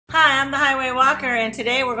I'm the Highway Walker, and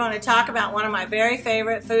today we're going to talk about one of my very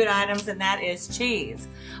favorite food items, and that is cheese.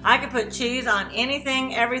 I could put cheese on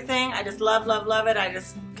anything, everything. I just love, love, love it. I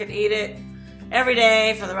just could eat it every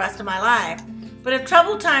day for the rest of my life. But if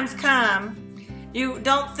troubled times come, you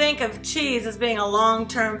don't think of cheese as being a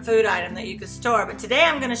long-term food item that you could store. But today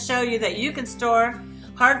I'm going to show you that you can store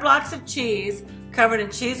hard blocks of cheese covered in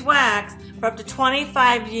cheese wax for up to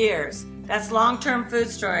 25 years. That's long-term food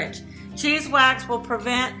storage. Cheese wax will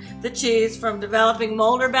prevent the cheese from developing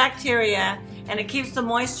mold or bacteria, and it keeps the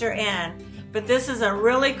moisture in. But this is a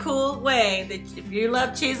really cool way that if you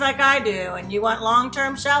love cheese like I do and you want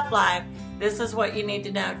long-term shelf life, this is what you need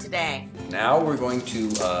to know today. Now we're going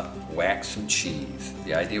to wax some cheese.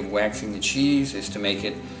 The idea of waxing the cheese is to make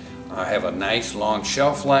it have a nice long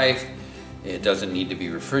shelf life. It doesn't need to be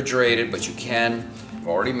refrigerated, but you can. I've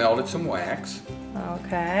already melted some wax.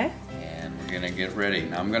 Okay. We're gonna get ready.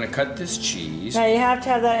 Now I'm gonna cut this cheese. Now you have to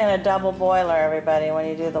have that in a double boiler, everybody, when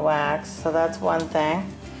you do the wax. So that's one thing.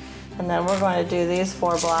 And then we're going to do these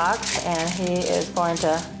 4 blocks, and he is going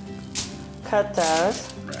to cut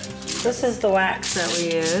those. Right. This is the wax that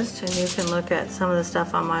we used, and you can look at some of the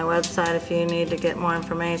stuff on my website if you need to get more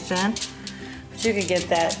information. But you can get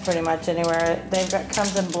that pretty much anywhere.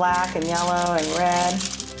 Comes in black and yellow and red.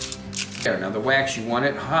 There. Now the wax, you want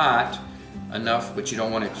it hot enough, but you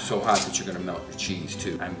don't want it so hot that you're going to melt the cheese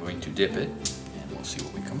too. I'm going to dip it, and we'll see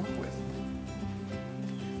what we come up with.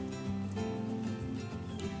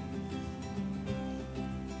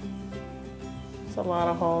 There's a lot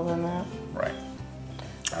of holes in that. Right.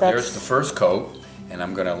 Now there's the first coat, and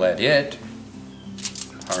I'm going to let it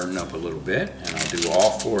harden up a little bit, and I'll do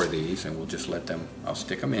all 4 of these, and we'll just let them, I'll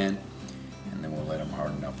stick them in, and then we'll let them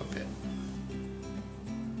harden up a bit.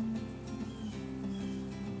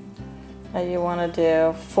 Now you want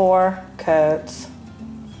to do 4 coats.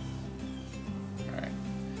 Right.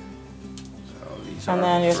 So these and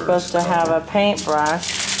then you're supposed to have a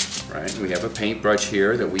paintbrush. Right. We have a paintbrush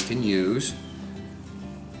here that we can use.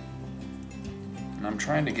 And I'm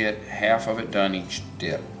trying to get half of it done each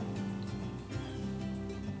dip.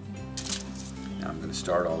 Now I'm going to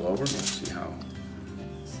start all over. We'll see how.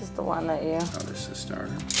 This is the one that you. How this is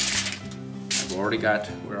started. I've already got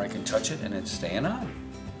where I can touch it and it's staying on.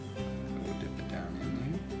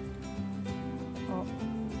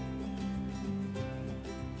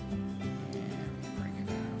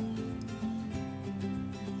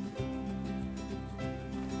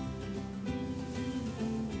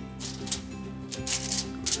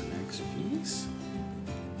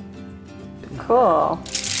 Cool.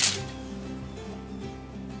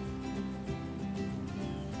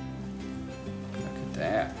 Look at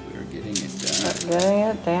that. We're getting it done. Getting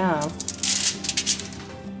it down.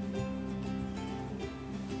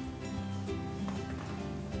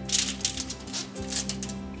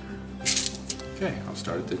 Okay, I'll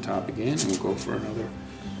start at the top again, and we'll go for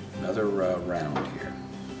another round here.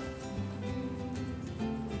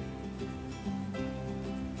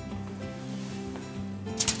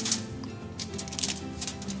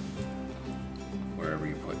 Wherever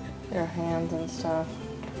you put it. Your hands and stuff.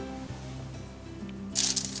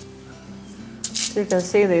 So you can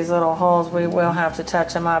see these little holes. We will have to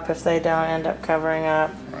touch them up if they don't end up covering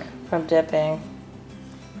up from dipping.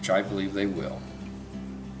 Which I believe they will.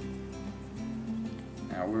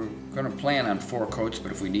 Now we're going to plan on 4 coats,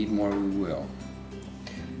 but if we need more, we will.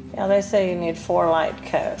 Yeah, they say you need 4 light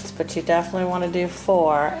coats, but you definitely want to do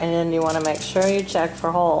 4, and then you want to make sure you check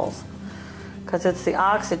for holes, because it's the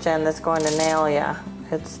oxygen that's going to nail you.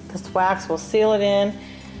 This wax will seal it in.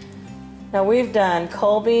 Now we've done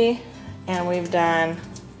Colby, and we've done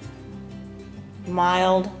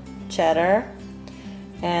mild cheddar,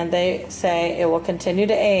 and they say it will continue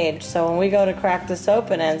to age. So when we go to crack this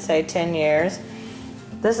open in, say 10 years,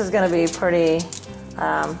 this is going to be pretty,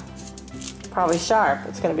 probably sharp.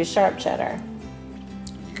 It's going to be sharp cheddar.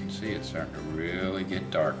 You can see it's starting to really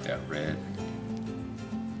get dark, that red.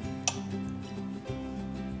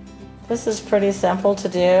 This is pretty simple to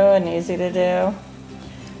do and easy to do.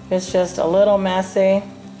 It's just a little messy,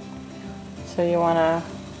 so you want to,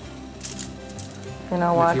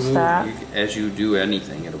 watch that. As you do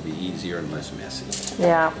anything, it'll be easier and less messy.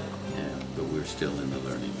 Yeah. Yeah, but we're still in the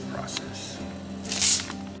learning process.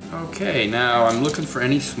 Okay, now I'm looking for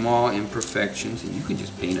any small imperfections, and you can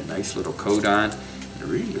just paint a nice little coat on. It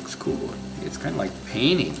really looks cool. It's kind of like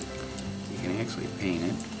painting. You can actually paint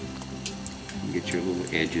it. You get your little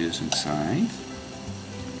edges and sides.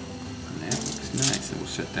 And that looks nice. And we'll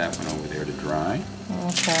set that one over there to dry.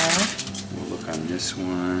 Okay. We'll look on this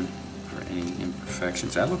one for any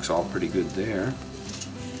imperfections. That looks all pretty good there.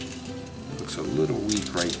 It looks a little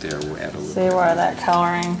weak right there. We'll add a little. See where that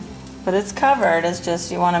coloring But it's covered. It's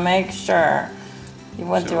just you want to make sure. You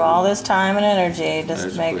went through all this time and energy.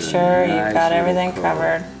 Just make sure you've got everything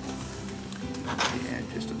covered. Yeah,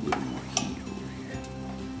 just a little more heat over here.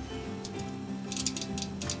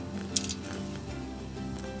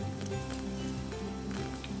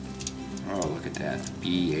 Oh, look at that.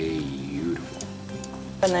 Beautiful.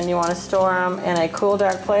 And then you want to store them in a cool,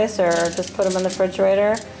 dark place or just put them in the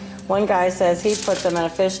refrigerator. One guy says he puts them in a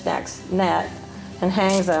fish net and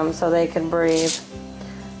hangs them so they can breathe.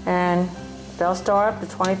 And they'll store up to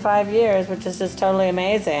 25 years, which is just totally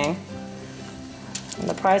amazing. And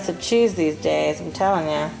the price of cheese these days, I'm telling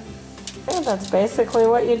you. Yeah, that's basically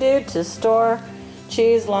what you do to store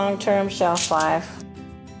cheese long-term shelf life.